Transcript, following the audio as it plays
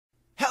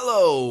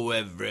Hello,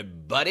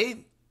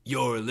 everybody.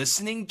 You're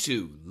listening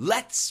to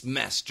Let's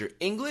Master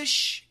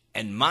English,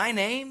 and my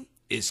name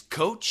is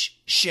Coach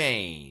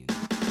Shane.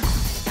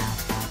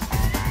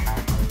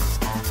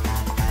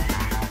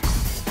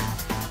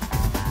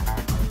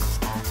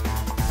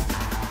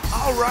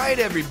 All right,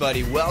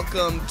 everybody.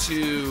 Welcome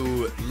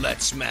to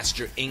Let's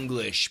Master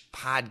English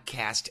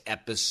podcast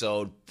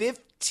episode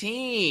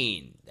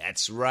 15.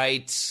 That's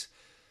right.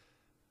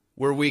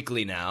 We're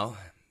weekly now.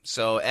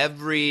 So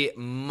every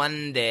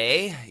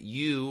Monday,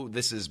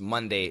 this is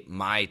Monday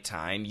my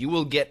time, you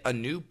will get a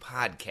new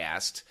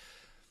podcast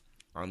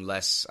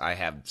unless I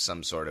have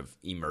some sort of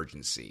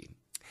emergency.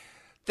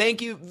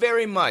 Thank you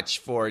very much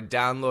for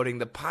downloading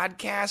the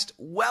podcast.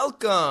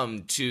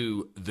 Welcome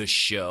to the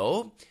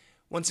show.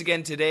 Once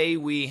again, today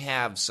we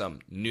have some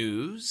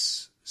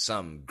news,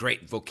 some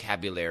great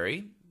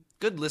vocabulary,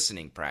 good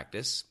listening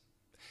practice.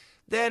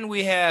 Then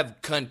we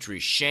have Country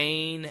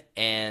Shane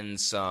and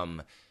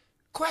some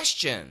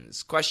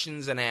questions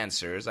and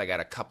answers. I got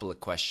a couple of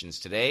questions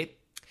today.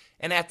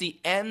 And at the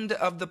end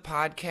of the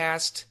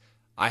podcast,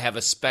 I have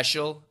a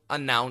special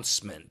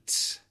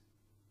announcement.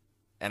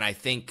 And I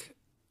think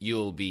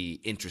you'll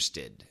be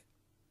interested.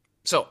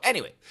 So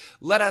anyway,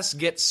 let us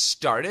get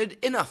started.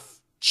 Enough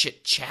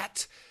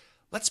chit-chat.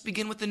 Let's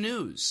begin with the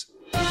news.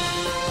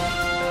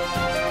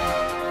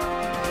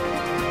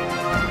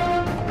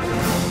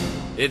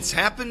 It's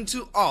happened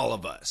to all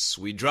of us.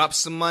 We drop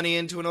some money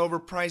into an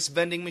overpriced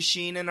vending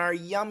machine and our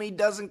yummy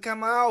doesn't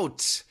come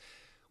out.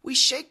 We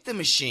shake the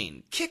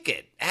machine, kick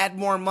it, add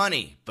more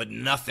money, but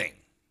nothing.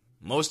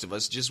 Most of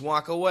us just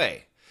walk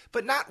away.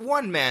 But not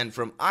one man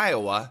from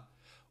Iowa.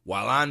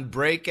 While on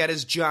break at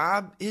his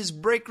job, his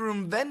break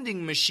room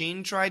vending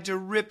machine tried to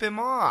rip him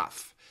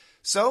off.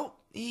 So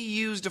he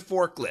used a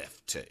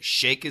forklift to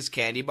shake his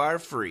candy bar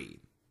free.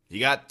 He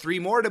got 3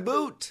 more to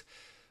boot.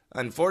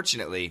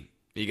 Unfortunately,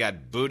 he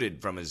got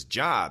booted from his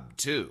job,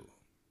 too.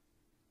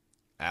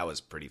 That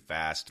was pretty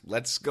fast.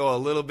 Let's go a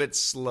little bit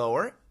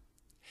slower.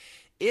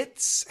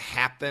 It's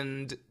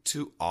happened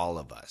to all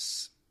of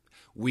us.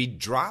 We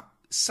drop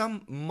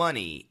some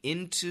money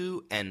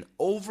into an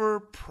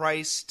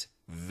overpriced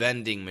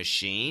vending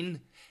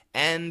machine,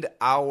 and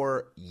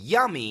our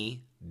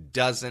yummy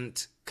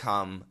doesn't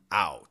come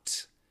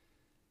out.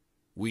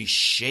 We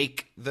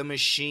shake the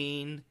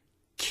machine,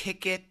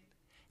 kick it,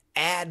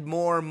 add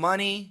more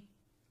money,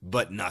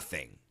 but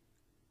nothing.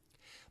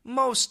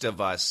 Most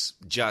of us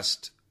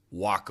just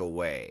walk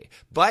away,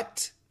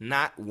 but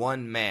not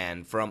one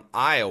man from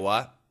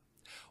Iowa.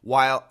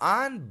 While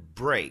on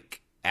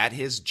break at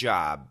his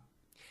job,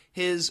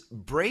 his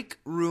break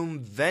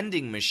room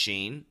vending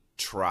machine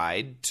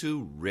tried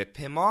to rip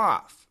him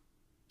off.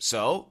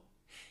 So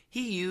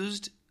he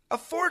used a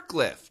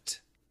forklift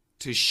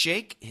to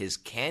shake his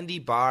candy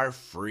bar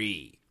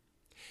free.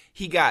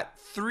 He got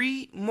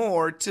 3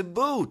 more to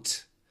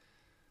boot.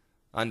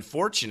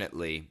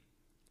 Unfortunately,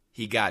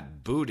 he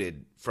got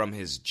booted from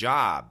his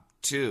job,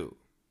 too.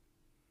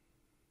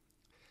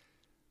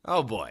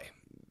 Oh boy,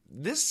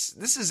 this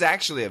is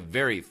actually a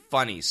very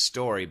funny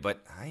story,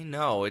 but I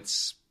know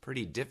it's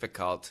pretty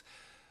difficult.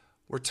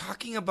 We're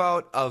talking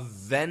about a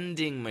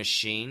vending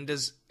machine.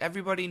 Does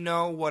everybody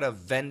know what a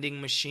vending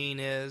machine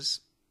is?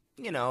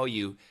 You know,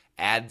 you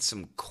add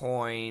some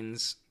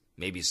coins,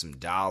 maybe some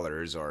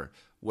dollars, or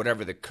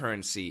whatever the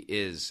currency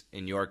is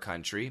in your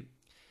country.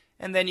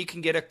 And then you can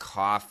get a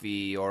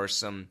coffee or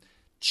some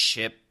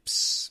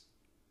chips,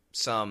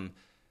 some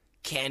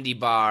candy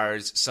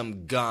bars,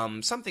 some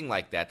gum, something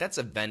like that. That's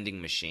a vending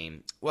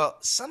machine. Well,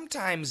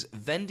 sometimes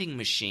vending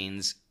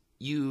machines,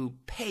 you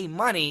pay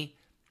money,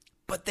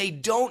 but they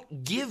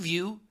don't give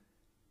you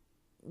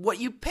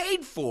what you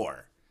paid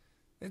for.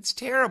 It's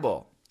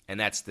terrible. And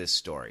that's this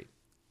story.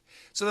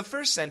 So the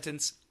first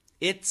sentence,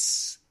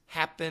 it's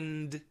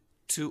happened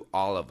to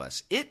all of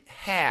us. It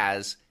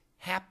has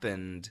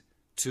happened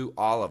to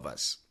all of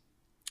us.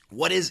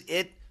 What is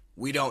it?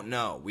 We don't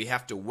know. We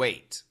have to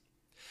wait.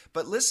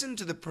 But listen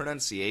to the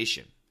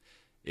pronunciation.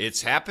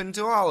 It's happened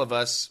to all of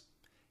us.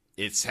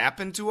 It's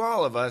happened to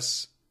all of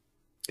us.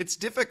 It's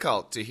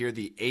difficult to hear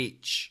the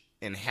H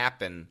in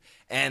happen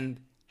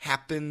and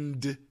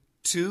happened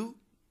to.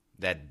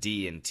 That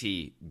D and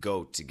T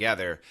go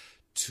together.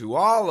 To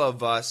all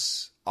of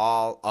us,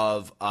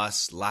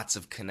 lots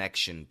of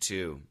connection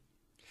too.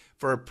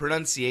 For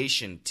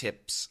pronunciation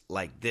tips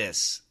like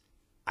this,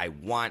 I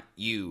want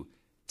you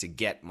to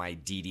get my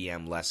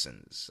DDM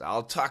lessons.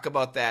 I'll talk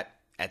about that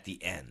at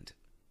the end.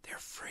 They're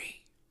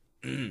free.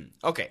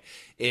 Okay,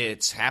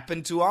 it's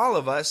happened to all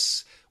of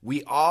us.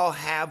 We all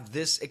have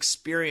this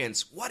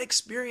experience. What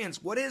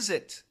experience? What is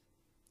it?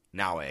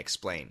 Now I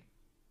explain.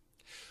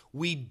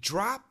 We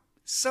drop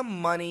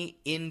some money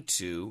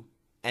into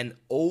an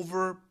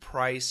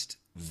overpriced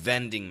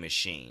vending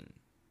machine.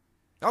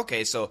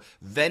 Okay, so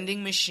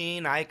vending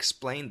machine, I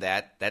explained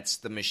that. That's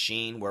the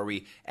machine where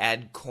we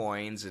add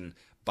coins and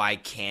buy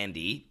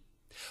candy.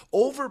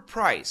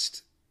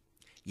 Overpriced.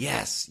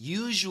 Yes,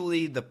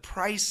 usually the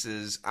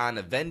prices on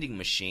a vending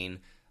machine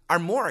are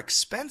more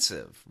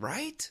expensive,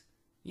 right?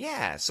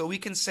 Yeah, so we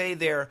can say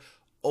they're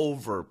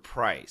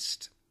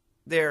overpriced.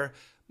 They're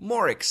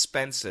more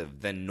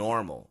expensive than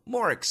normal,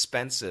 more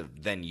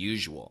expensive than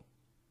usual.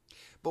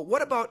 But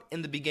what about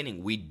in the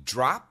beginning? We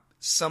drop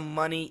some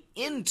money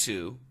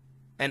into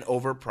an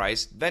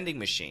overpriced vending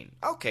machine.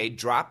 Okay,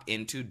 drop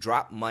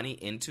money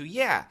into,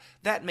 yeah,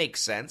 that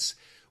makes sense.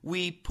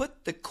 We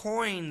put the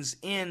coins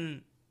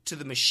in to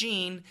the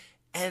machine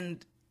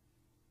and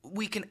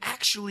we can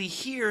actually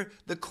hear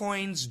the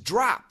coins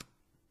drop.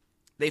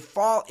 They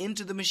fall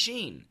into the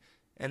machine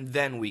and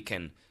then we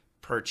can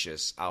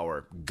purchase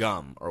our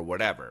gum or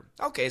whatever.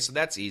 Okay, so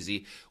that's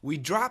easy. We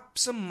drop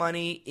some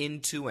money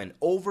into an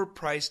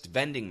overpriced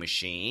vending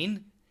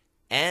machine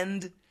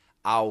and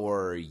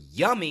our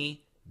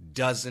yummy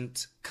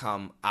doesn't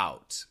come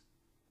out.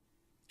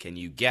 Can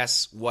you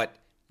guess what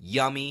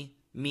yummy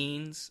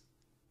means?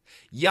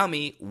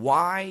 Yummy,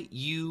 Y-U-M-M-Y,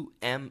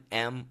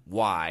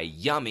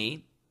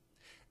 yummy,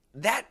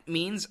 that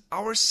means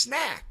our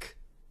snack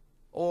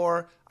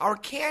or our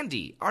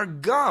candy, our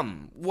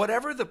gum,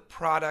 whatever the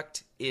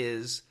product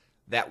is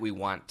that we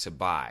want to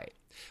buy.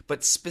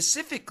 But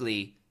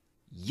specifically,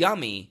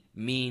 yummy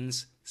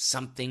means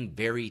something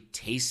very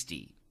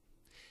tasty.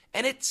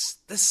 And it's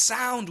the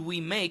sound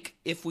we make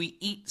if we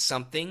eat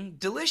something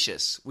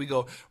delicious. We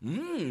go,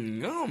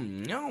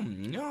 yum, yum,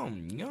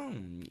 yum,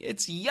 yum.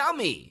 It's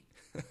yummy.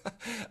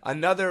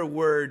 Another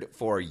word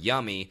for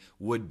yummy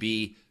would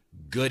be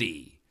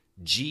goodie.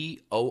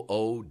 Goodie.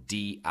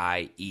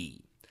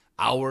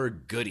 Our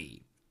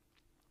goodie.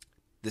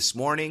 This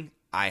morning,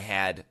 I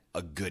had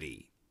a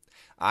goodie.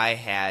 I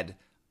had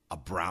a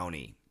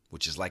brownie,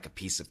 which is like a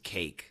piece of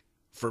cake,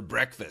 for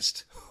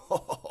breakfast.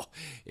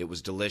 It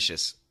was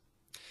delicious.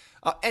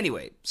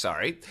 Anyway,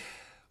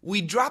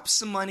 we dropped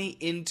some money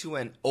into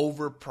an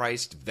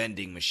overpriced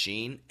vending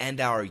machine, and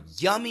our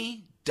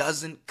yummy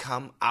doesn't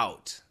come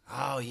out.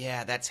 Oh,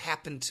 yeah, that's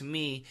happened to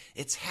me.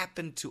 It's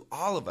happened to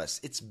all of us.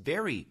 It's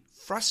very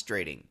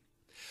frustrating.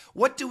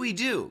 What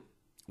do?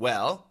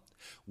 Well,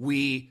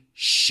 we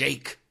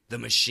shake the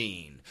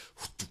machine.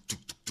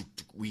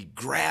 We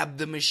grab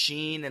the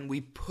machine and we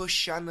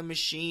push on the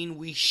machine.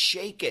 We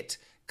shake it.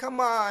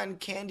 Come on,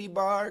 candy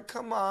bar.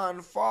 Come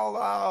on,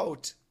 fall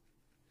out.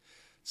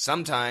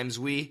 Sometimes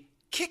we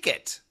kick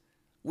it.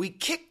 We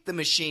kick the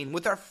machine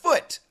with our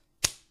foot.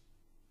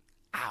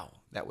 Ow,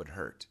 that would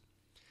hurt.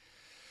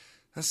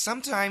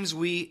 Sometimes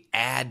we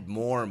add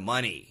more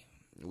money.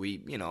 We,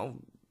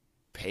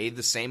 pay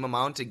the same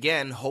amount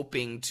again,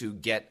 hoping to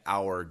get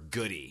our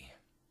goodie.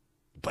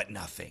 But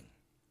nothing.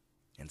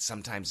 And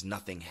sometimes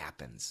nothing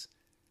happens.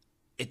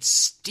 It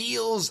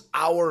steals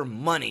our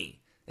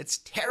money. It's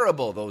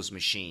terrible, those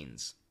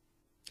machines.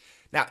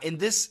 Now, in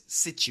this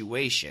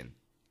situation,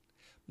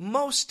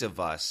 most of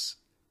us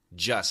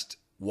just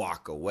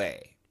walk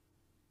away.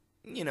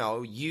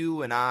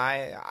 You and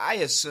I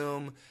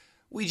assume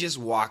we just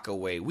walk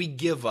away. We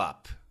give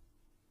up.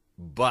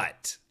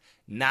 But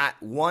not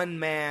one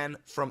man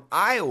from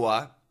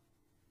Iowa,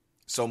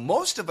 so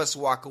most of us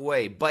walk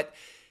away. But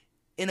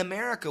in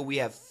America, we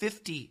have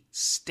 50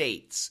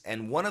 states,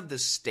 and one of the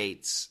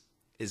states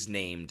is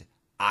named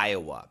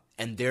Iowa.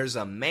 And there's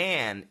a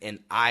man in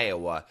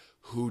Iowa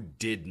who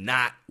did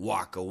not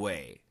walk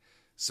away.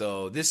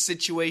 So this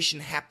situation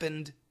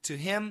happened to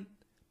him,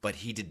 but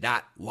he did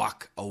not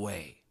walk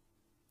away.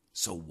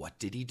 So what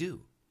did he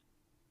do?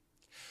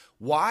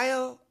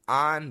 While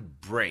on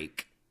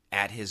break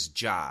at his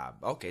job,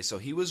 okay, so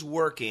he was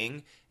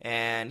working,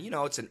 and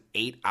it's an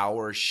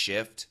 8-hour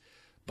shift,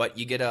 but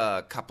you get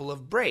a couple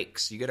of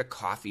breaks. You get a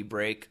coffee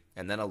break,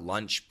 and then a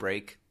lunch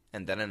break,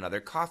 and then another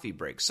coffee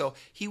break. So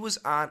he was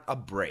on a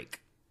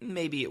break.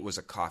 Maybe it was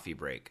a coffee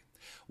break.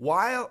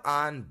 While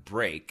on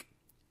break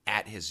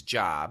at his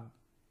job,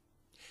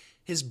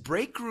 his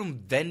break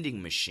room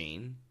vending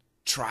machine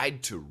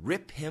tried to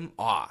rip him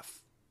off.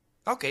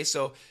 Okay,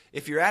 so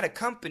if you're at a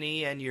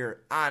company and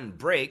you're on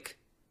break,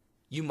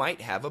 you might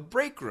have a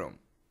break room.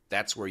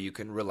 That's where you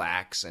can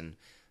relax and,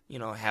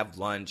 have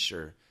lunch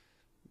or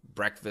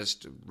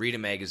breakfast, read a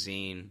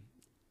magazine,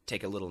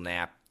 take a little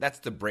nap. That's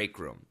the break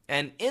room.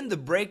 And in the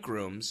break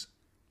rooms,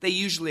 they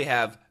usually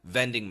have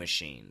vending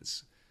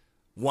machines.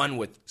 One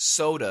with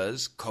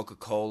sodas,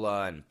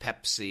 Coca-Cola and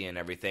Pepsi and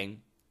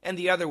everything, and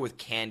the other with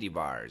candy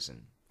bars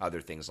and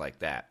other things like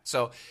that.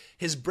 So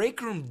his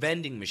break room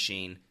vending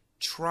machine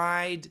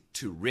tried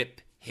to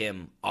rip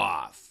him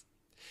off.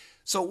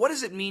 So what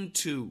does it mean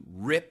to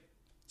rip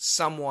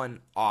someone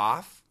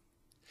off?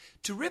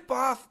 To rip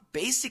off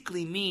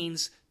basically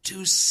means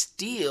to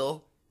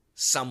steal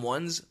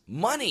someone's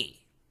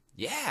money.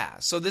 Yeah,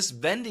 so this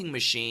vending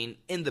machine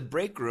in the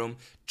break room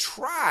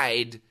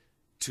tried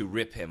to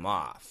rip him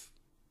off.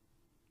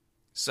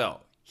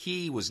 So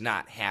he was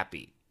not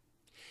happy.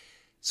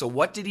 So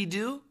what did he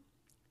do?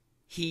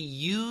 He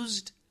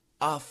used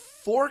a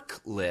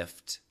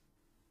forklift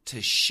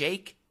to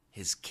shake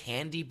his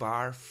candy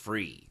bar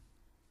free.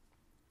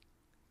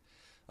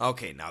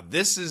 Okay, now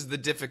this is the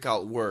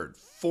difficult word,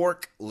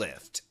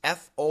 forklift,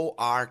 F-O-R-K-L-I-F-T.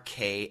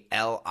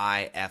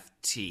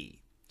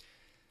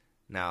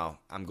 Now,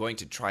 I'm going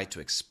to try to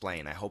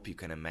explain. I hope you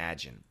can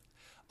imagine.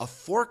 A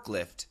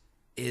forklift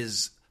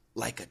is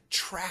like a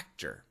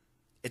tractor.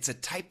 It's a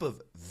type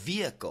of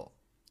vehicle.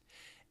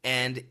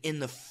 And in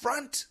the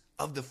front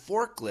of the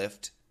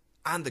forklift,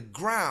 on the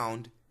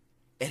ground,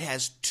 it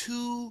has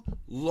two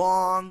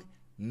long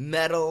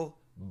metal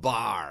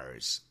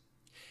bars.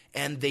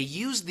 And they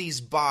use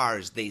these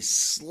bars, they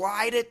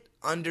slide it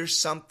under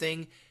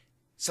something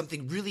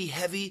really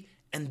heavy,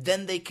 and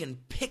then they can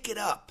pick it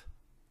up.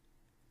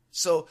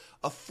 So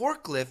a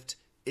forklift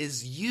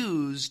is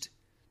used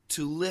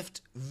to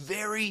lift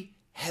very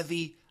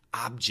heavy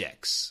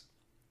objects,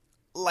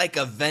 like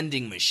a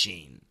vending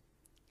machine.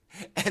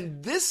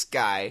 And this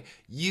guy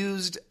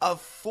used a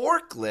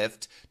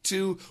forklift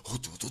to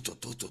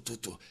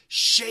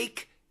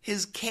shake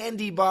his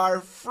candy bar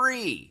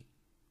free.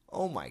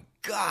 Oh my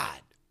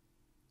God.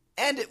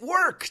 And it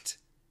worked.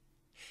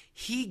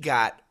 He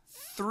got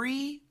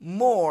 3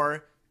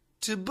 more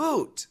to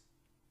boot.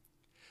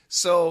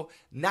 So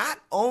not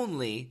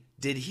only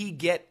did he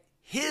get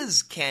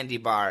his candy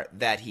bar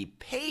that he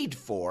paid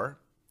for,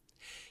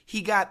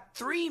 he got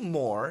 3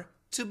 more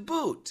to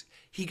boot.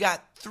 He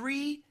got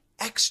 3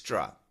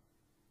 extra.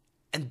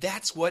 And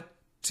that's what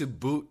to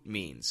boot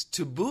means.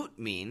 To boot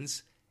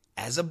means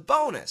as a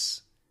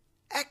bonus,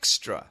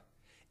 extra,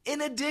 in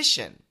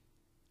addition.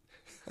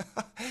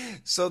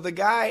 So the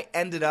guy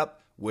ended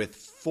up with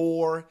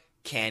 4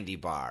 candy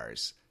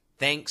bars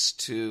thanks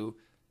to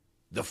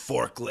the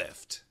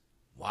forklift.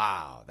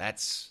 Wow,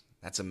 that's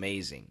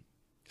amazing.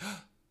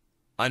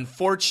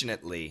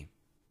 Unfortunately,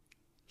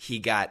 he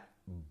got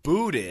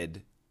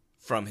booted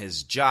from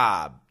his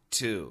job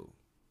too.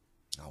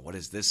 Oh, what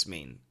does this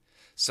mean?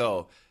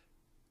 So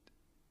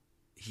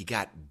he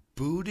got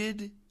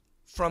booted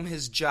from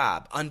his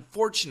job.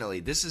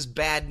 Unfortunately, this is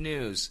bad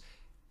news.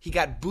 He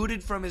got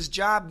booted from his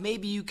job.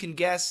 Maybe you can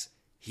guess.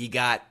 He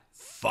got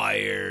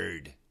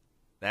fired.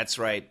 That's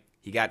right.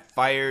 He got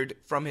fired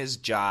from his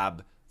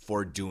job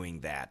for doing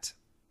that.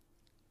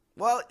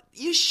 Well,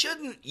 you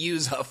shouldn't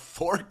use a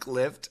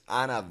forklift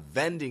on a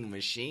vending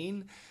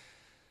machine.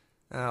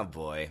 Oh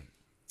boy.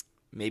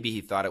 Maybe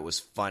he thought it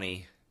was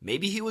funny.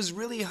 Maybe he was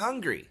really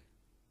hungry.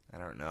 I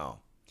don't know.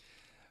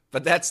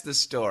 But that's the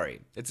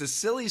story. It's a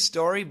silly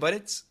story, but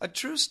it's a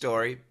true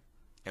story.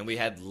 And we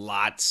had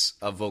lots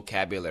of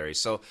vocabulary.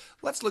 So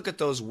let's look at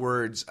those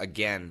words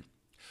again.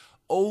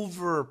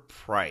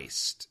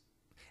 Overpriced.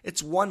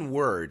 It's one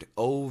word,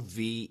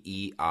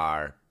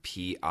 overpriced.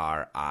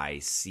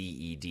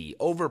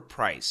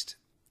 Overpriced.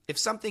 If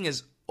something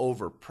is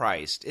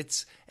overpriced,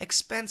 it's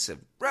expensive,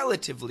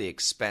 relatively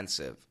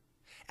expensive.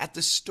 At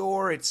the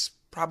store, it's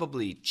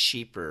probably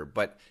cheaper,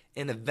 but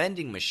in a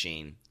vending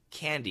machine,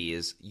 candy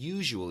is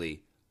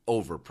usually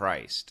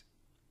overpriced.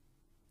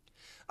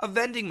 A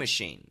vending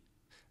machine.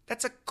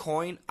 That's a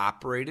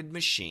coin-operated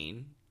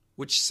machine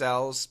which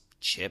sells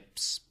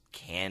chips,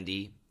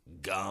 candy,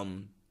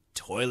 gum,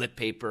 toilet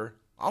paper,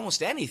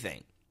 almost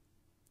anything.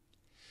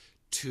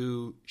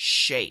 To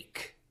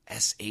shake,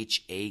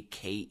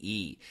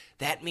 S-H-A-K-E.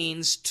 That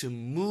means to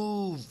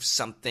move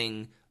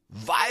something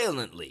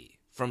violently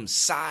from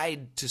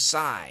side to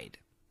side.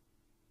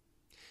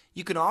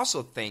 You can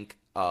also think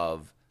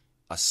of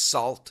a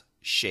salt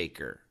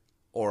shaker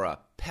or a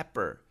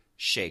pepper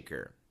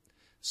shaker.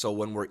 So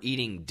when we're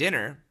eating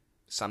dinner,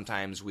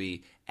 sometimes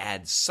we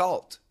add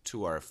salt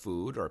to our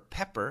food or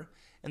pepper,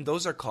 and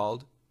those are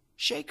called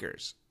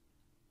shakers.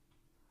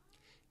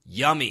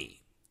 Yummy.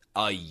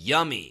 A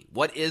yummy.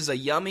 What is a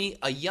yummy?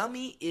 A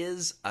yummy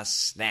is a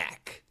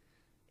snack.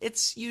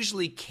 It's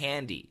usually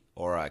candy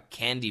or a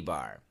candy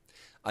bar.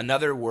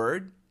 Another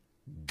word,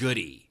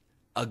 goodie.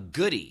 A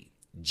goodie.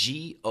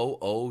 G-O-O-D-I-E.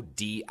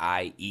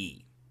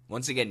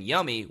 Once again,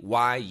 yummy,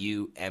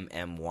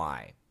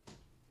 Y-U-M-M-Y.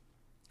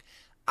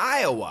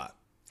 Iowa.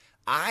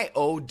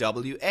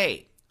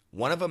 I-O-W-A.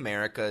 One of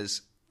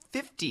America's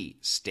 50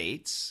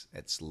 states.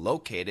 It's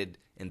located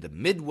in the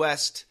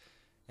Midwest,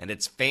 and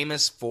it's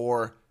famous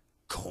for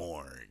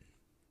corn.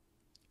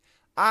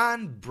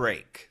 On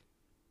break.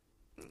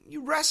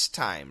 You rest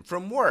time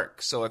from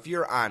work. So if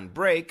you're on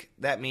break,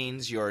 that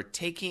means you're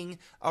taking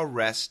a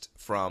rest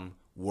from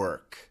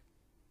work.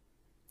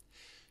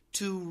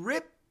 To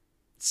rip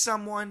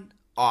someone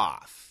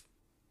off.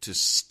 To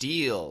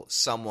steal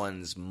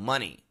someone's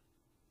money.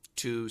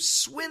 To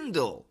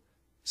swindle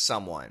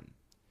someone.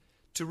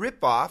 To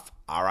rip off,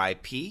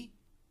 R-I-P,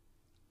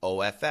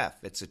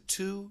 O-F-F. It's a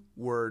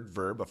 2-word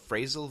verb, a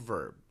phrasal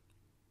verb.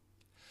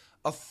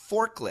 A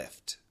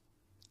forklift,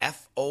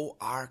 F-O-R-K-L-I-F-T,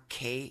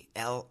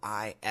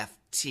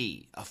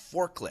 a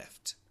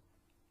forklift.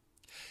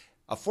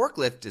 A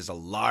forklift is a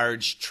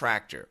large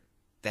tractor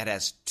that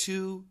has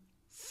 2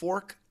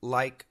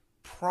 fork-like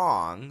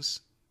prongs,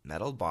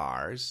 metal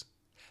bars,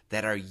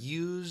 that are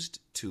used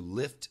to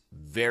lift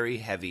very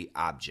heavy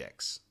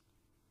objects.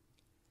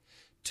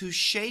 To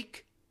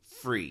shake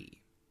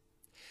free.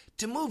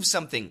 To move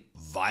something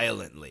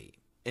violently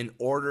in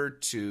order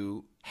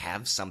to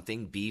have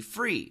something be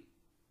free.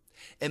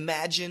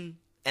 Imagine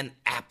an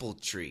apple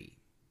tree.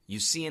 You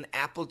see an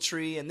apple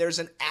tree and there's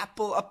an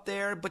apple up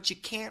there, but you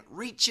can't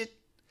reach it,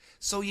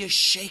 so you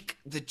shake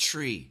the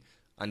tree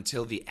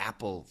until the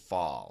apple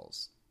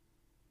falls.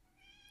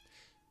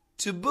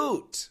 To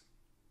boot.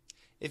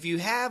 If you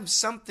have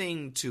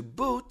something to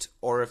boot,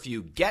 or if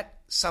you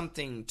get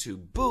something to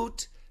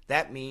boot,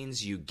 that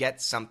means you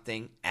get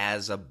something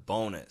as a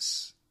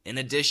bonus. In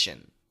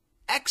addition,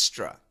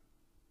 extra.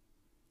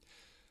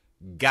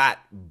 Got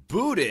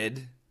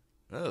booted.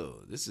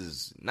 Oh, this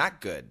is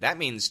not good. That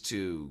means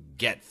to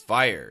get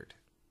fired.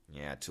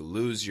 Yeah, to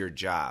lose your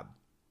job.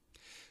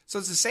 So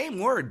it's the same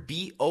word,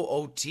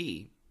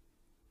 B-O-O-T.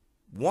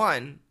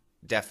 One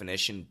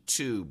definition,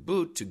 to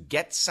boot, to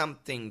get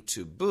something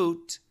to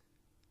boot.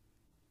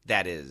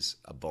 That is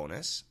a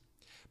bonus.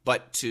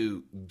 But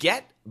to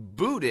get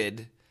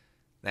booted,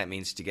 that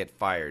means to get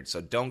fired.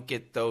 So don't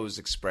get those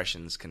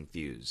expressions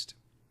confused.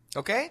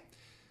 Okay?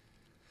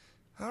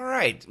 All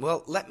right.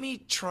 Well, let me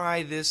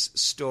try this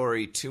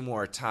story 2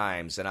 more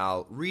times, and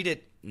I'll read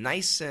it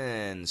nice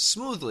and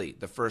smoothly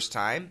the first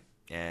time,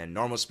 and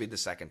normal speed the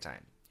second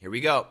time. Here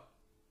we go.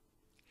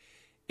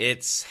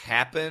 It's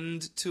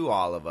happened to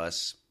all of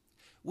us.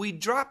 We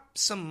drop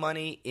some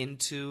money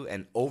into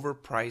an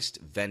overpriced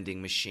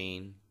vending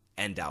machine,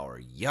 and our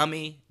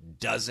yummy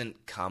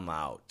doesn't come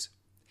out.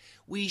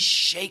 We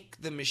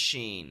shake the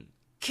machine,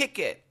 kick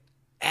it,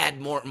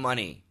 add more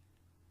money,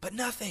 but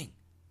nothing.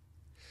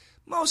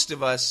 Most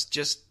of us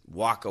just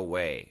walk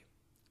away,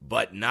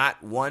 but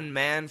not one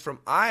man from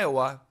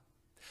Iowa.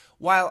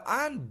 While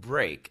on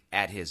break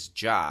at his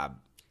job,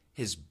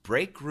 his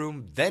break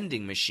room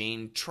vending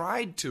machine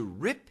tried to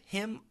rip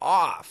him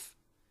off.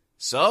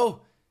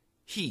 So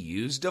he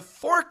used a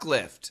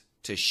forklift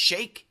to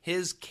shake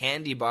his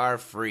candy bar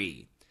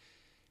free.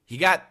 He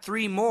got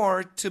 3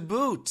 more to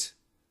boot.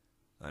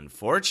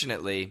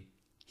 Unfortunately,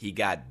 he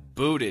got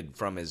booted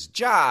from his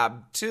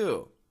job,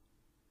 too.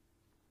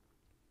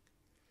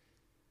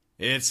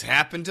 It's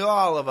happened to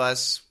all of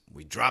us.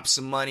 We drop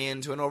some money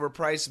into an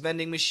overpriced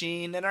vending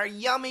machine and our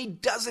yummy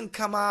doesn't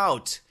come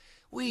out.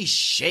 We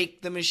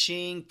shake the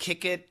machine,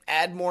 kick it,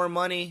 add more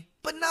money,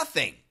 but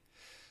nothing.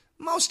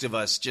 Most of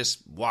us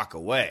just walk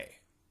away.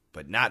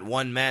 But not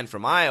one man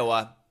from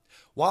Iowa.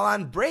 While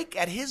on break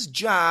at his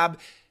job,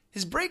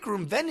 his break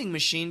room vending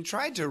machine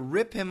tried to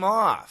rip him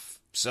off.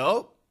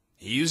 So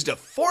he used a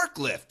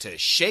forklift to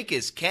shake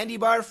his candy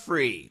bar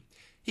free.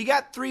 He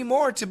got 3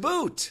 more to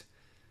boot.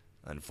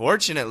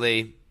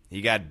 Unfortunately,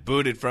 he got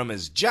booted from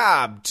his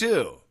job,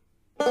 too.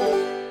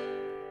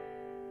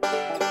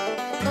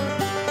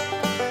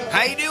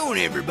 How you doing,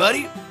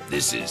 everybody?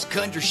 This is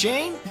Country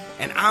Shane,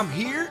 and I'm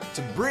here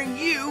to bring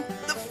you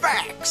the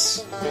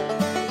facts.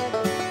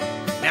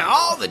 Now,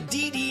 all the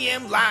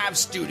DDM Live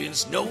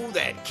students know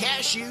that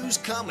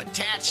cashews come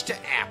attached to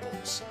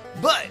apples.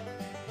 But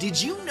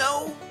did you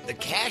know the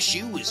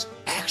cashew is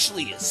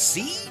actually a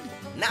seed,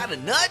 not a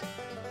nut?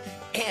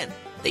 And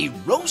they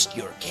roast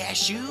your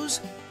cashews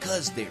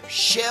because their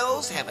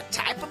shells have a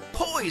type of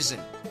poison.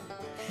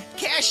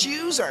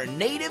 Cashews are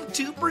native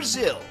to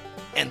Brazil,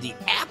 and the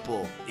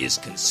apple is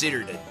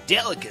considered a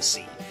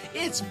delicacy.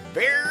 It's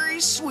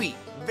very sweet,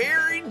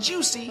 very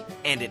juicy,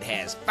 and it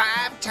has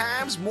 5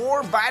 times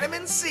more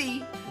vitamin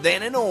C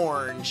than an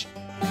orange.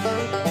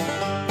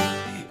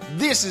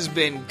 This has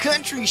been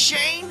Country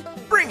Shane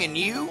bringing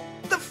you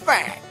the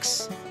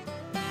facts.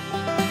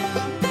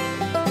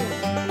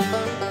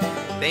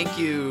 Thank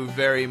you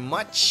very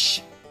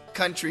much,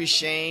 Country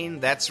Shane.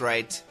 That's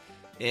right.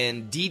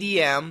 In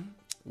DDM,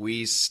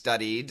 we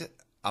studied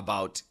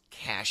about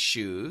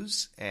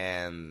cashews.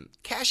 And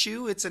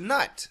cashew, it's a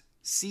nut.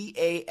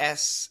 C-A-S-H-E-W.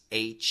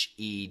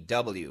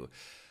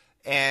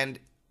 And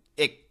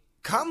it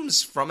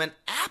comes from an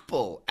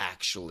apple,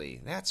 actually.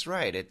 That's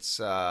right. It's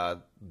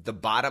the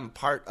bottom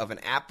part of an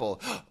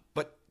apple.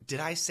 But did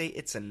I say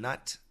it's a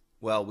nut?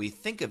 Well, we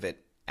think of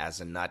it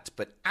as a nut,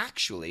 but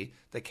actually,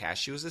 the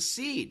cashew is a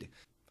seed.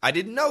 I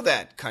didn't know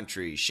that,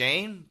 Country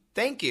Shane.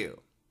 Thank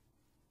you.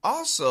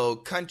 Also,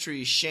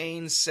 Country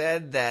Shane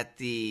said that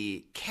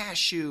the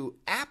cashew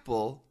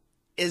apple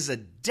is a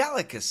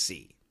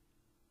delicacy.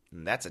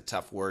 And that's a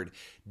tough word.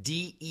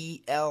 D-E-L-I-C-A-C-Y,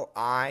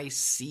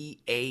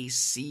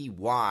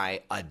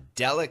 a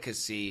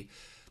delicacy.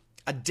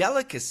 A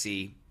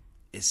delicacy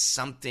is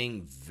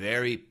something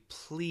very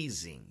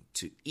pleasing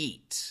to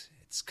eat.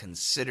 It's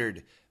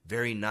considered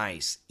very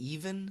nice,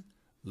 even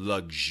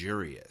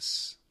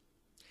luxurious.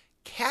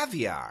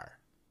 Caviar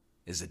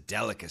is a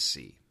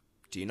delicacy.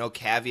 Do you know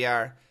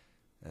caviar?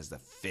 That's the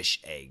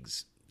fish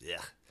eggs.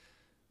 Ugh.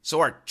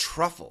 So are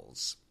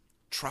truffles.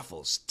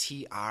 Truffles,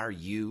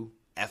 T-R-U-F-F-L-E-S.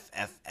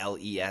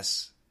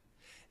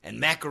 And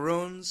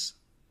macaroons?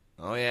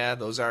 Oh yeah,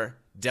 those are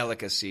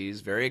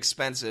delicacies. Very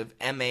expensive.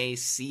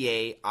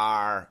 M-A-C-A-R-O-N-S.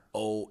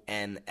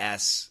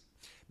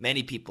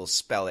 Many people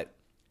spell it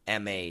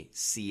M-A-C-A-R-O-O-N-S.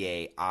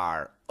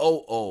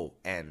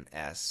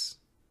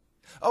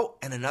 Oh,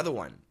 and another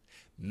one.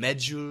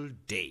 Medjool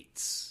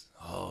dates.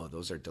 Oh,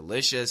 those are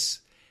delicious.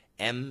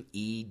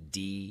 M-E-D-J-O-O-L.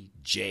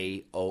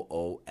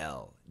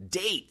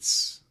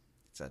 Dates.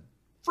 It's a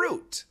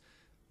fruit.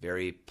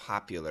 Very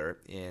popular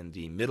in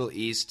the Middle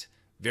East.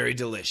 Very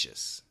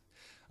delicious.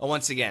 Oh,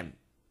 once again,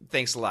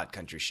 thanks a lot,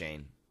 Country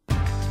Shane.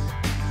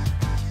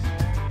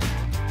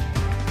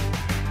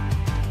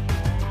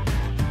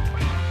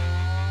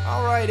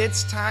 All right,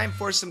 it's time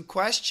for some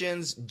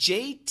questions.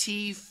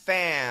 JT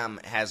Fam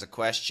has a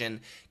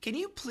question. Can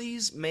you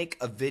please make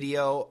a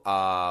video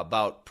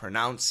about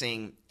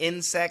pronouncing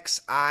insects,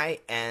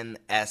 I-N-S-E-C-T-S?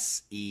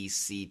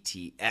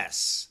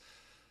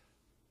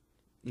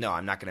 No,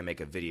 I'm not going to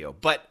make a video,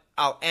 but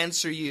I'll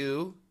answer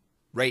you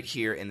right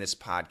here in this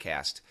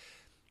podcast.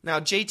 Now,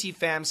 JT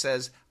Fam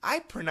says, I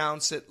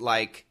pronounce it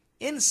like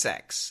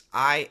insects,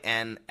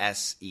 I-N-S-E-X.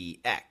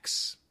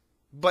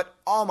 But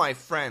all my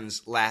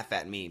friends laugh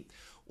at me.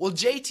 Well,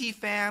 JT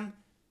Fam,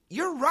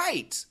 you're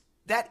right.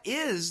 That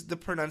is the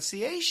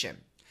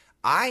pronunciation.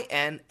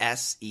 I-N-S-E-C-T-S.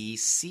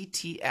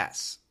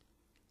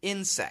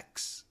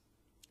 Insects.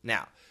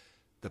 Now,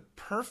 the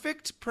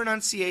perfect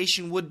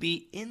pronunciation would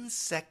be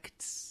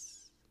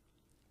insects.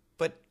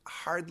 But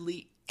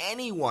hardly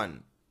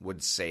anyone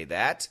would say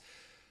that.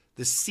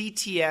 The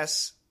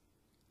CTS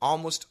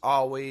almost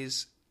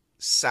always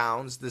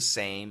sounds the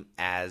same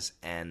as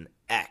an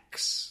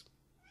X.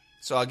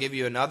 So I'll give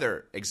you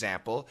another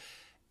example.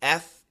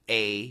 F-A-C-T-S.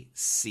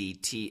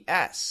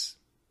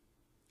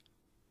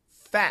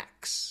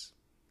 Fax.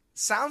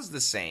 Sounds the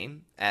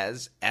same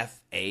as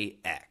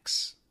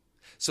F-A-X.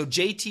 So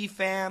JT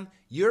Fam,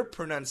 your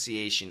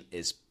pronunciation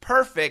is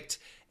perfect,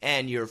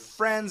 and your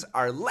friends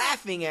are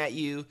laughing at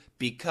you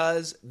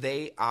because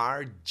they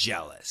are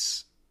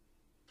jealous.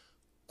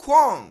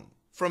 Quang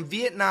from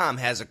Vietnam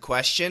has a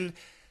question.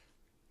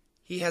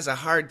 He or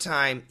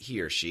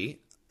she,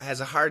 has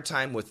a hard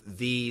time with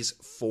these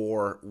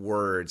 4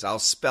 words. I'll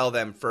spell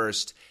them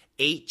first.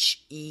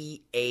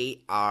 H-E-A-R-T,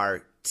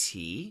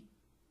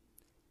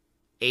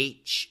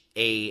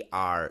 H-A-R-D,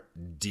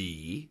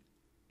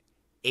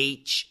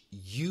 H-U-R-T,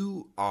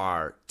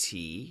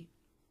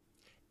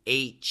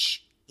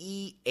 H-E-A-R-D.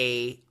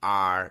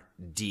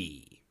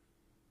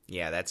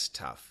 Yeah, that's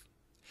tough.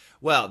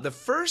 Well, the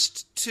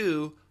first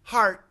 2,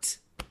 heart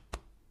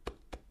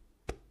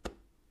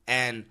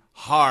and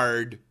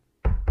hard.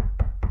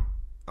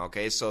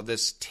 Okay, so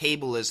this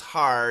table is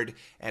hard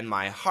and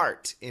my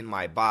heart in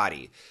my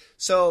body.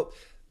 So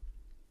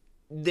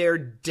they're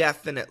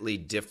definitely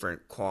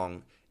different,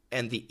 Kwong.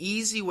 And the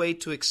easy way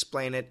to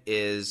explain it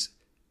is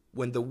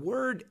when the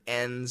word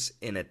ends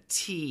in a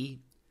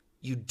T,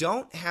 you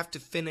don't have to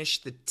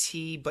finish the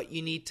T, but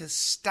you need to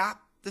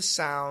stop the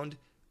sound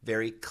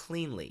very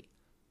cleanly.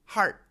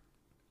 Heart,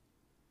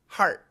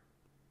 heart,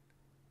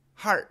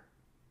 heart.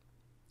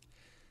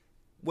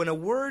 When a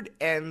word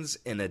ends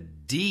in a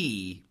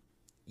D,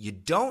 you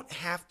don't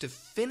have to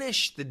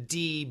finish the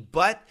D,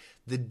 but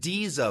the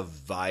D's a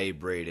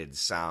vibrated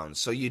sound.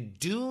 So you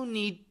do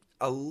need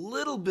a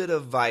little bit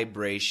of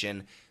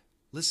vibration.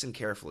 Listen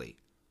carefully.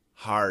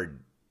 Hard,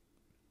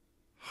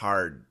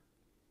 hard,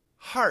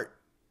 heart,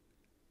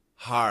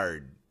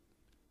 hard,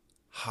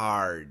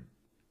 hard,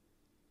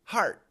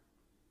 heart.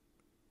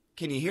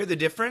 Can you hear the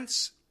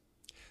difference?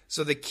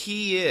 So the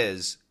key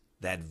is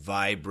that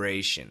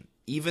vibration.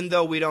 Even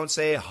though we don't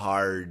say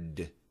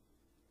hard,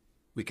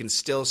 we can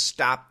still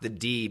stop the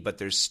D, but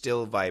there's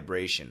still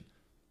vibration.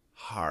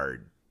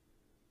 Hard.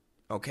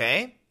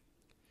 Okay?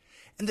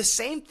 And the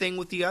same thing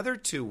with the other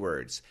 2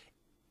 words.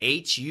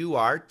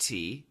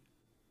 H-U-R-T,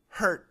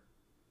 hurt.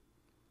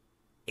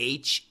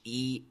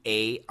 H-E-A-R-D,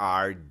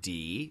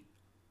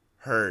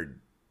 heard.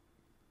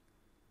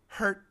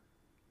 Hurt,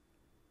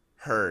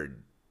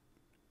 heard.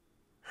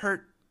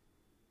 Hurt,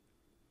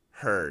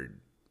 heard.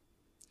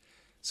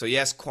 So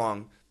yes,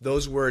 Kwong,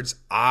 those words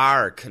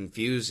are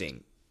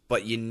confusing.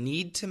 But you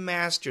need to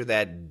master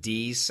that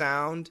D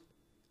sound,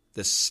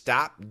 the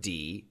stop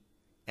D,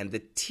 and the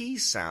T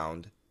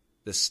sound,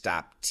 the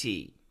stop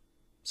T.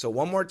 So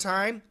one more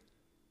time.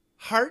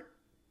 Heart,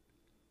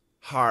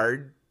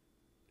 hard,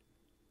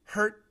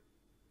 hurt,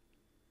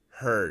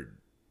 heard.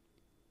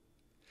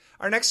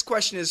 Our next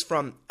question is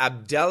from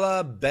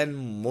Abdallah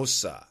Ben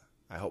Musa.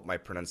 I hope my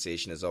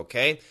pronunciation is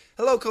okay.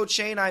 Hello, Coach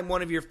Shane. I'm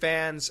one of your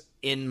fans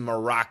in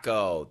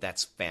Morocco.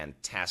 That's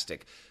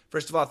fantastic.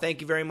 First of all,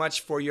 thank you very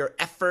much for your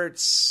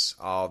efforts.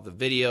 All the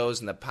videos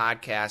and the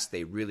podcast,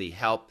 they really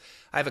help.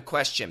 I have a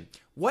question.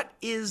 What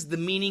is the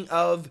meaning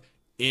of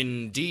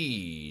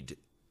indeed?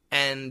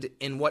 And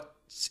in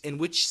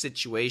which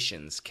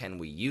situations can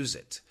we use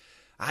it?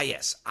 Ah,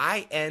 yes,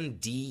 I-N-D-E-E-D.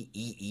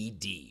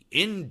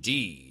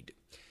 Indeed.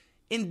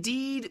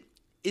 Indeed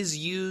is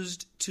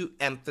used to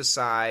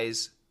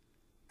emphasize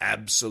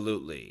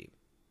absolutely.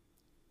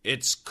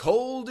 It's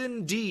cold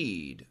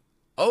indeed.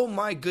 Oh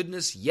my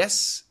goodness,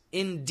 yes,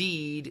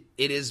 indeed,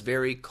 it is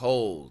very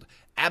cold.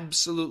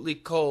 Absolutely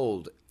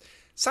cold.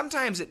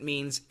 Sometimes it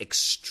means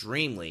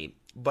extremely,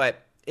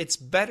 but it's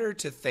better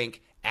to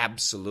think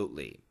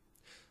absolutely.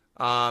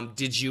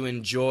 Did you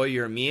enjoy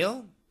your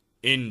meal?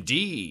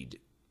 Indeed.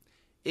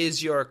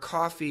 Is your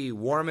coffee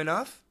warm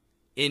enough?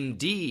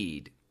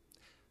 Indeed.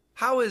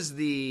 How is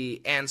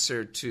the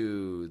answer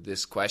to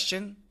this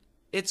question?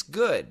 It's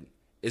good.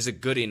 Is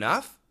it good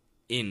enough?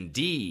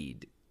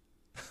 Indeed.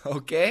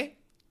 Okay?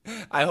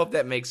 I hope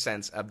that makes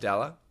sense,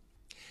 Abdallah.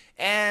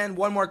 And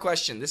one more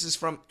question. This is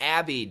from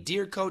Abby.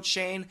 Dear Coach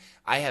Shane,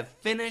 I have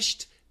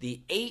finished the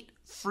 8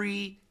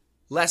 free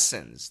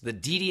lessons, the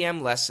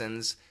DDM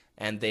lessons,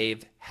 and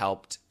they've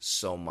helped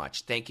so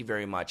much. Thank you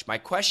very much. My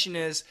question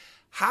is,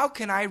 how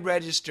can I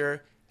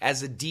register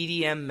as a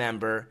DDM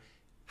member?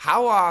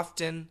 How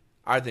often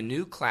are the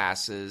new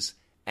classes?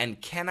 And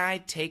can I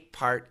take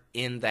part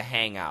in the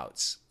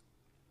Hangouts?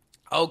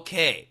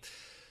 Okay,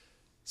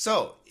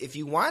 so if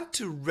you want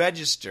to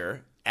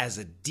register as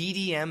a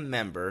DDM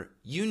member,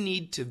 you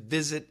need to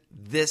visit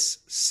this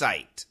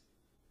site,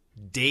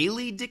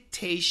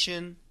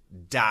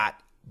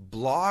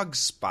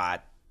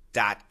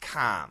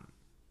 dailydictation.blogspot.com.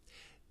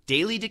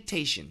 Daily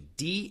Dictation,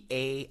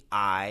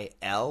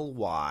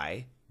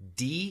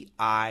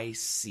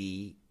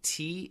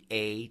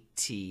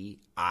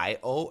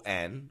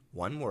 DAILYDICTATION,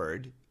 one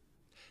word,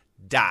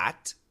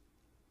 dot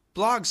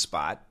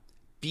blogspot,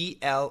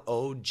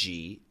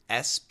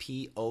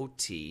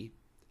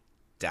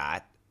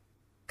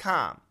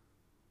 blogspot.com.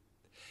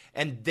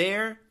 And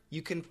there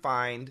you can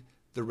find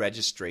the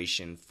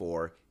registration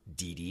for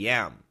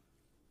DDM.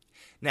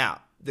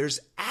 Now, there's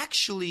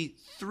actually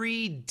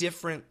 3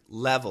 different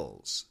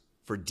levels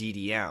for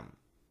DDM.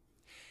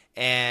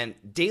 And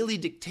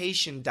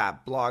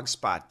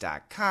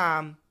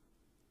dailydictation.blogspot.com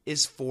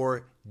is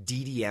for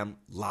DDM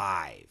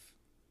Live.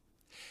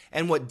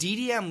 And what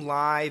DDM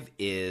Live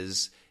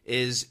is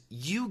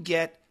you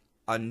get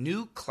a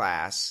new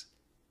class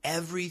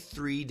every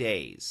 3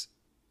 days,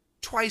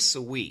 twice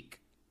a week.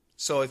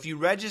 So if you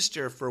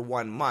register for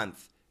 1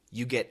 month,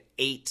 you get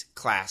 8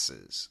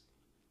 classes.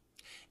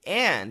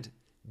 And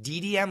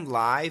DDM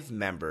Live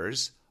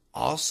members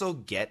also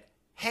get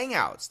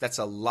Hangouts. That's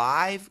a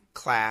live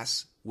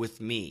class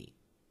with me.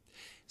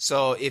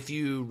 So if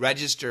you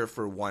register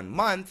for 1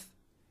 month,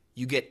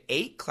 you get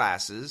 8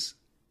 classes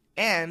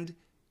and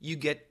you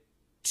get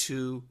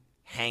 2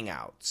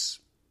 Hangouts.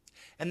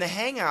 And the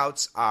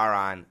Hangouts are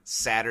on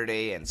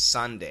Saturday and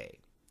Sunday,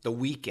 the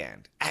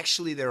weekend.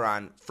 Actually, they're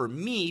on, for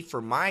me,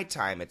 for my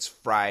time, it's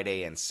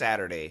Friday and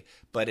Saturday,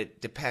 but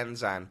it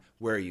depends on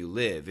where you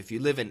live. If you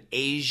live in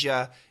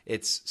Asia,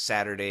 it's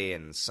Saturday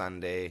and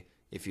Sunday.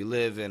 If you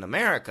live in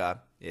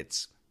America,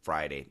 it's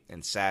Friday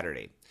and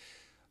Saturday.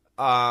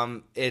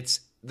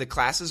 It's the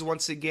classes,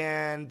 once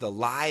again, the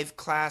live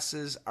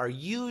classes are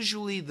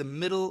usually the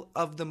middle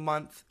of the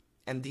month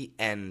and the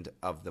end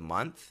of the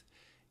month.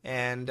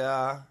 And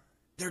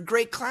they're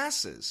great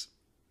classes.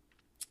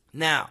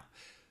 Now,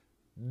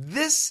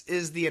 this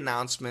is the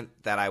announcement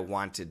that I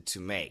wanted to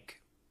make.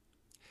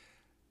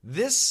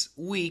 This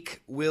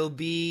week will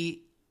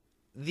be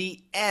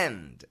the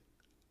end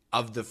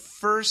of the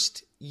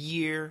first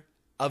year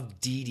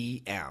of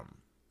DDM.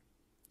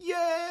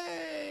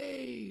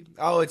 Yay!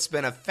 Oh, it's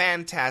been a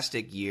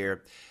fantastic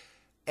year,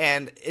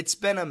 and it's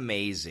been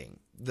amazing.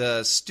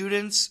 The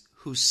students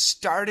who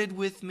started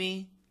with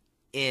me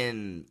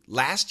in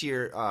last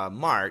year,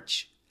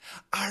 March,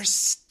 are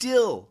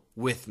still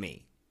with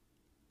me.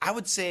 I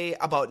would say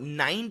about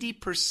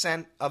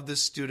 90% of the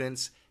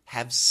students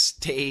have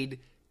stayed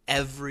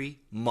every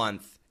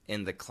month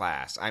in the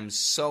class. I'm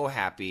so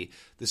happy.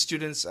 The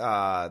students,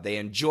 they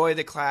enjoy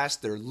the class.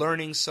 They're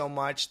learning so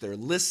much. Their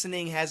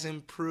listening has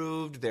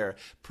improved. Their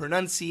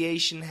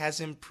pronunciation has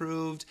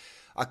improved.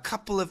 A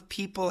couple of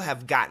people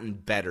have gotten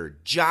better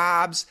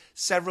jobs.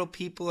 Several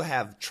people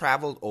have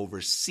traveled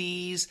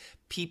overseas.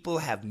 People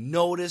have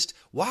noticed,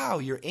 wow,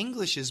 your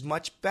English is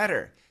much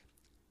better.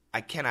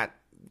 I cannot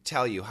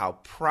tell you how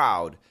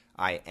proud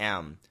I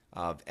am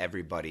of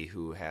everybody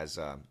who has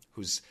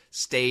who's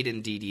stayed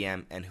in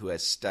DDM and who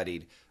has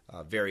studied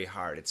very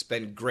hard. It's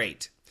been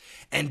great.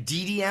 And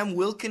DDM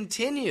will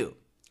continue.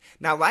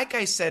 Now, like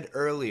I said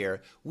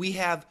earlier, we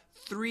have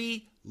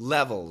 3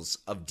 levels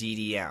of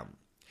DDM.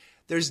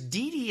 There's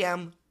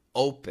DDM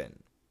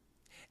Open.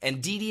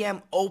 And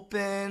DDM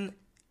Open,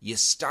 you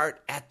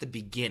start at the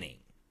beginning.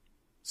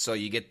 So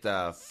you get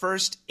the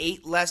first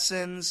 8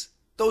 lessons.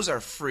 Those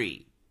are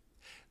free.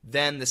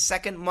 Then the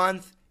second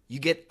month, you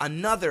get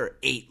another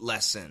 8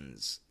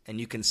 lessons. And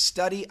you can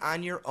study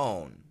on your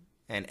own.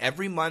 And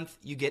every month,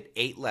 you get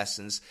 8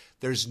 lessons.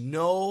 There's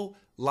no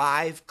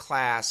live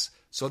class,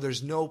 so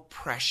there's no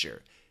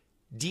pressure.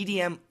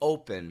 DDM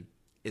Open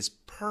is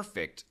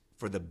perfect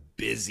for the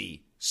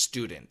busy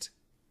student.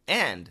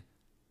 And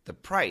the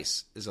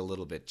price is a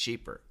little bit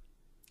cheaper.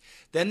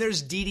 Then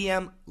there's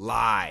DDM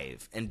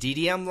Live. And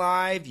DDM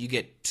Live, you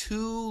get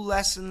 2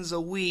 lessons a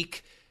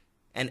week.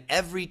 And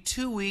every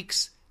 2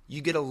 weeks,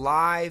 you get a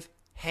live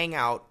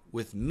hangout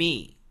with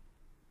me.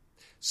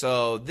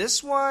 So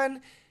this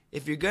one,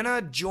 if you're going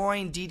to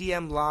join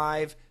DDM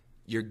Live,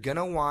 you're going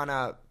to want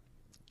to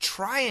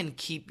try and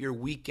keep your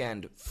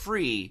weekend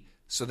free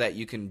so that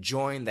you can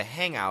join the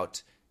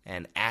hangout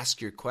and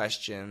ask your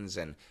questions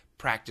and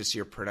practice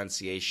your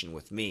pronunciation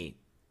with me.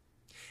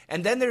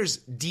 And then there's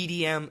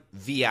DDM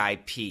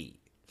VIP.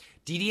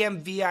 DDM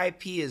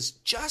VIP is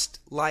just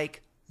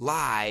like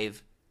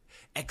live,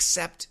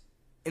 except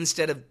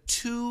instead of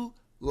 2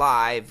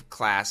 live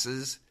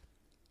classes,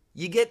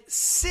 you get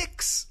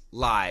 6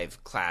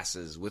 live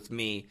classes with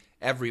me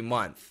every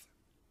month.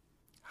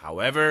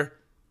 However,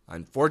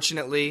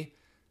 unfortunately,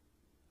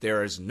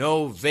 there is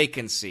no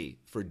vacancy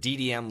for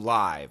DDM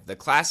Live. The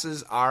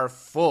classes are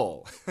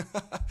full.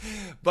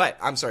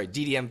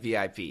 DDM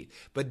VIP.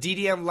 But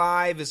DDM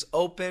Live is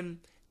open,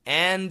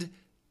 and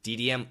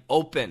DDM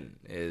Open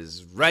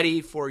is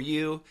ready for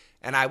you,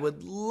 and I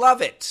would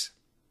love it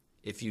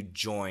if you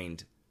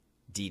joined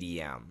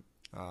DDM.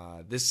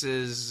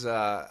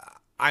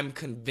 I'm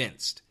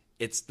convinced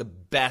it's the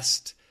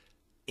best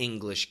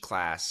English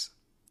class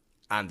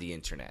on the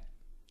internet.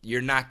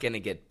 You're not going to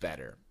get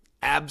better.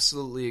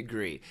 Absolutely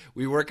agree.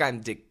 We work on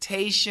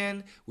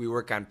dictation, we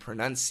work on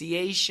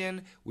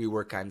pronunciation, we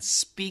work on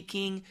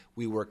speaking,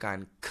 we work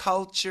on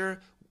culture.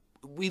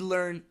 We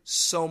learn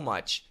so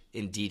much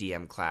in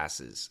DDM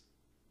classes.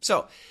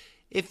 So,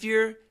 if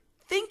you're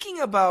thinking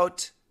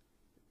about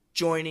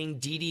joining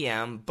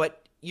DDM,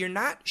 but you're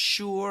not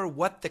sure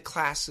what the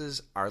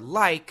classes are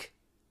like,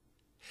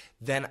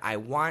 then I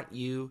want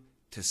you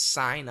to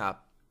sign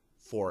up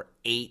for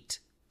 8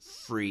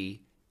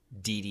 free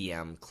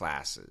DDM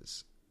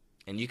classes.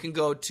 And you can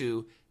go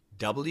to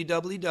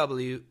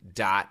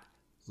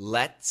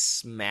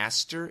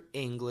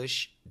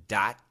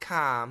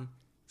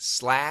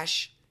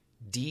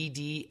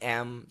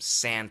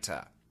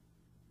www.letsmasterenglish.com/DDM-Santa.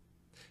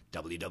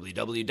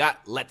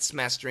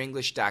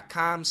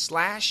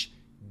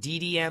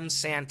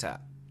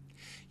 www.letsmasterenglish.com/DDM-Santa.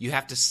 You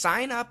have to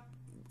sign up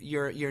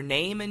your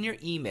name and your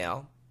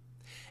email,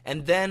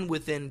 and then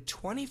within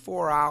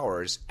 24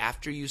 hours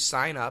after you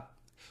sign up,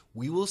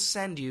 we will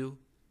send you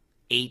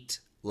 8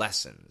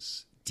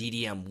 lessons,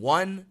 DDM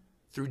 1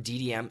 through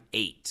DDM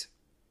 8.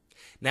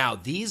 Now,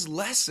 these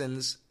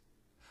lessons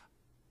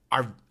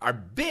are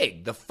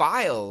big. The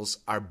files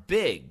are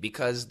big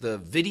because the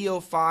video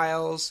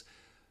files,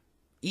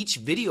 each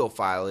video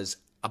file is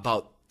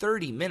about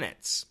 30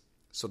 minutes.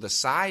 So the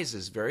size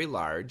is very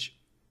large.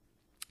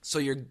 So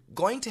you're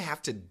going to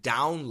have to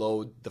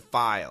download the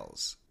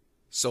files.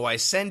 So I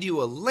send you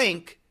a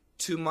link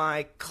to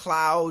my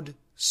cloud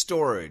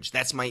storage.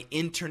 That's my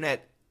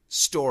internet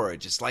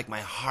storage. It's like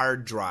my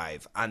hard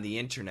drive on the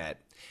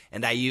internet.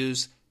 And I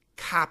use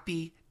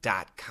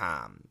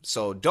copy.com.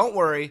 So don't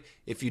worry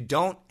if you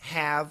don't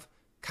have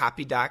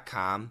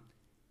copy.com.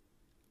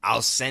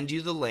 I'll send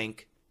you the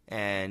link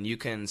and you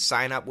can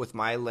sign up with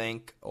my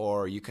link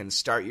or you can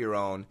start your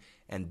own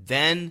and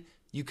then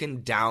you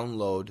can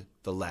download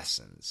the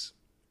lessons.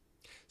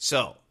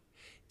 So,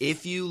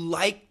 if you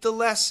like the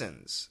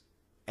lessons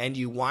and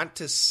you want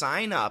to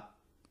sign up,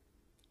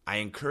 I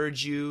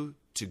encourage you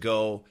to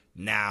go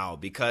now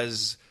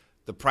because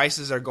the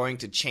prices are going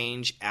to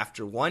change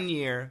after 1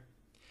 year,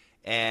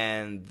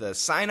 and the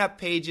sign-up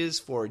pages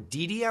for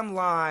DDM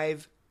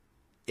Live,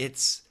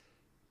 it's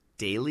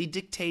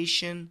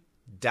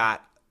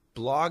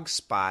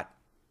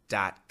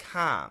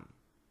dailydictation.blogspot.com,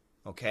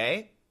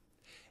 okay?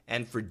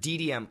 And for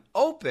DDM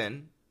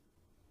Open,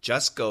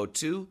 just go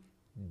to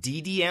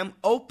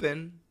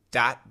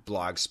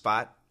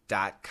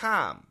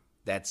ddmopen.blogspot.com.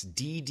 That's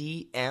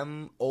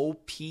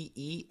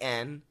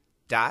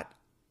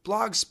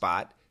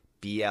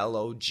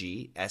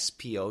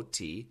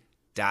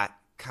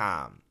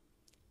ddmopen.blogspot.com.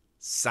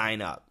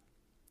 Sign up.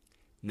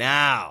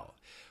 Now,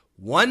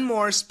 one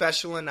more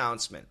special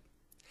announcement.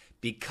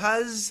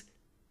 Because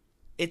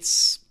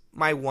it's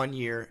my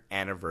 1-year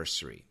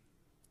anniversary,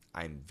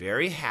 I'm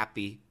very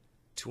happy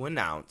to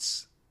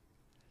announce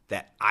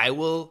that I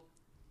will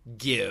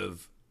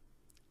give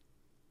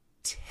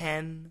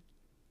 10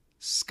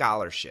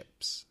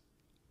 scholarships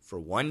for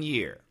 1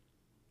 year.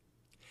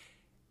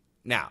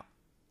 Now,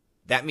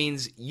 that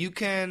means you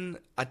can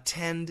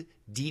attend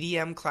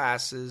DDM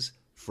classes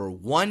for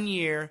 1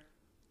 year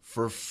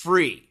for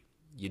free.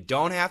 You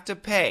don't have to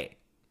pay.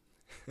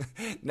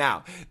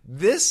 Now,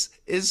 this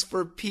is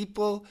for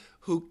people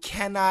who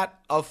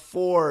cannot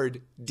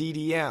afford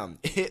DDM.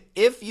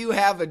 If you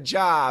have a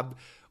job,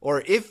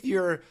 or if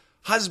your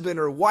husband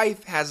or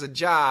wife has a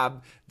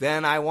job,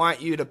 then I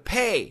want you to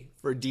pay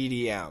for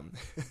DDM.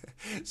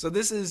 So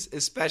this is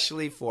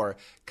especially for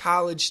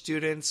college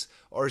students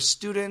or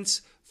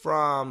students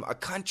from a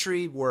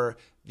country where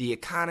the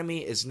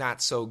economy is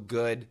not so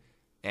good,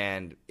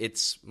 and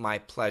it's my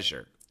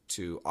pleasure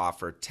to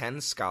offer 10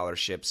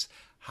 scholarships.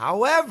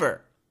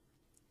 However,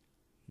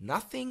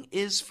 nothing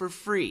is for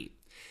free.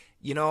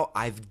 You know,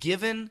 I've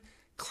given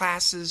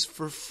classes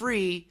for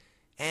free,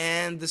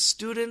 and the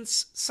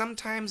students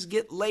sometimes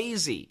get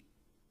lazy.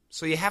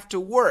 So you have to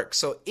work.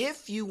 So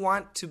if you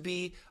want to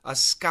be a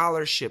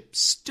scholarship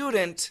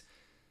student,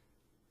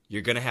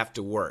 you're going to have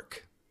to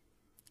work.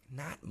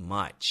 Not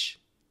much.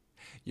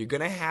 You're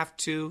going to have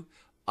to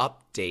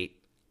update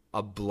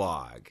a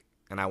blog.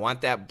 And I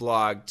want that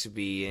blog to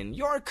be in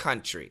your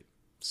country.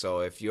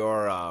 So if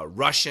you're a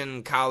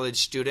Russian college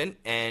student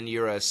and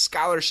you're a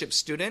scholarship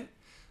student,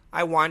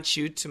 I want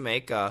you to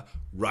make a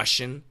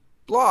Russian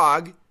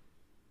blog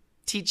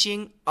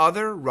teaching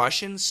other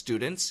Russian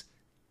students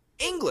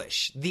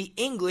English, the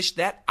English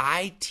that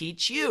I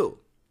teach you.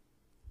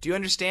 Do you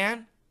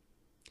understand?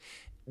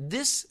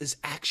 This is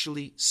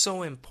actually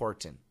so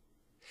important.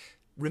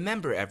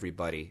 Remember,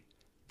 everybody,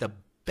 the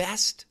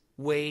best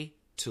way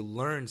to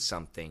learn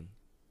something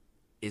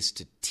is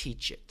to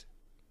teach it.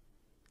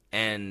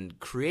 And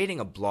creating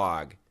a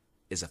blog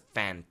is a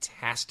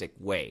fantastic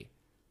way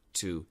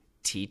to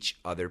teach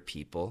other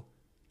people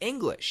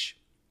English.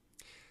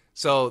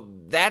 So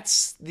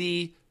that's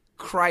the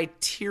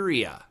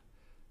criteria.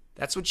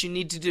 That's what you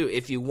need to do.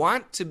 If you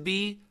want to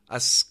be a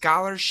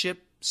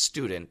scholarship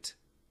student,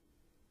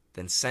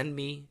 then send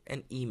me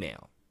an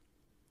email.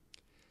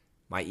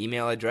 My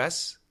email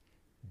address,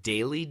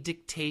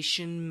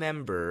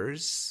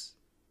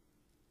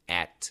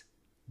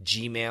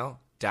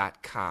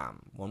 dailydictationmembers@gmail.com.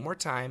 One more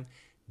time,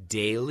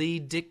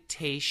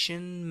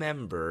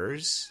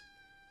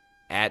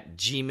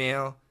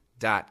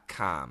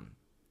 dailydictationmembers@gmail.com.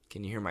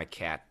 Can you hear my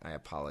cat? I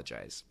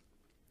apologize.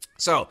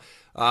 So,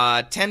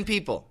 10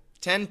 people.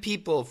 10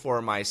 people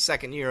for my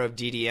second year of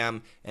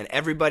DDM, and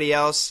everybody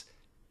else,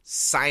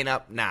 sign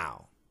up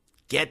now.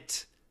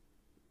 Get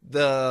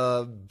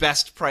the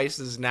best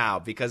prices now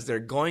because they're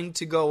going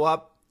to go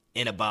up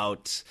in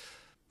about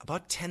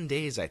 10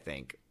 days, I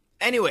think.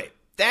 Anyway,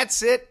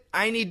 that's it.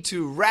 I need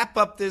to wrap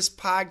up this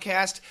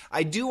podcast.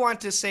 I do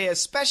want to say a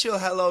special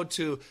hello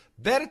to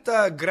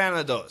Berta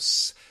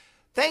Granados.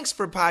 Thanks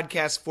for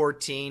podcast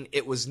 14.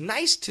 It was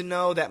nice to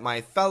know that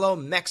my fellow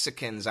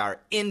Mexicans are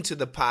into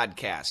the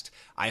podcast.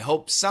 I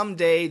hope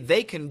someday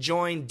they can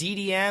join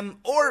DDM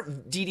or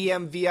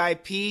DDM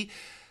VIP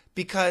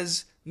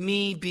because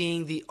me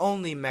being the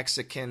only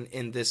Mexican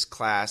in this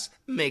class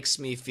makes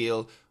me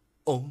feel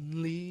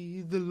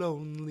only the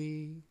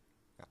lonely.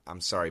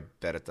 I'm sorry,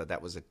 Berta,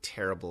 that was a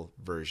terrible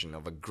version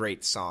of a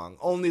great song.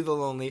 Only the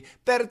lonely.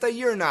 Berta,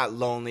 you're not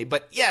lonely,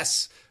 but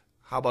yes,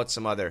 how about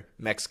some other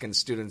Mexican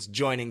students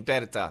joining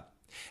Berta?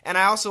 And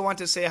I also want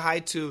to say hi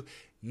to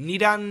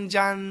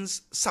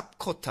Niranjan's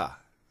Sapkota.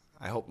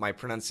 I hope my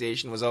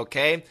pronunciation was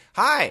okay.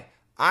 Hi,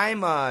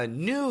 I'm a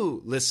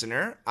new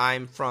listener.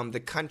 I'm from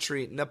the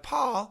country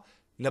Nepal.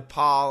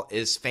 Nepal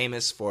is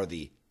famous for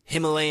the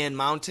Himalayan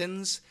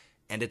mountains,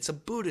 and it's a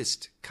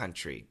Buddhist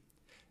country.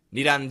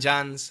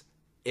 Niranjans,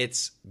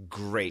 it's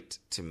great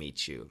to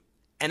meet you.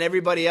 And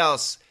everybody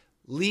else,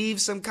 leave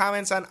some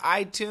comments on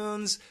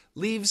iTunes,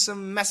 leave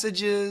some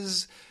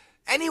messages,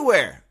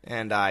 anywhere.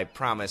 And I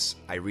promise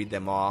I read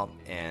them all,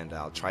 and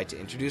I'll try to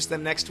introduce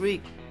them next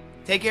week.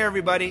 Take care,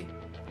 everybody.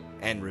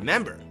 And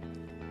remember,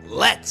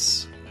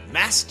 let's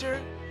master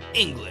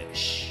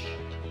English.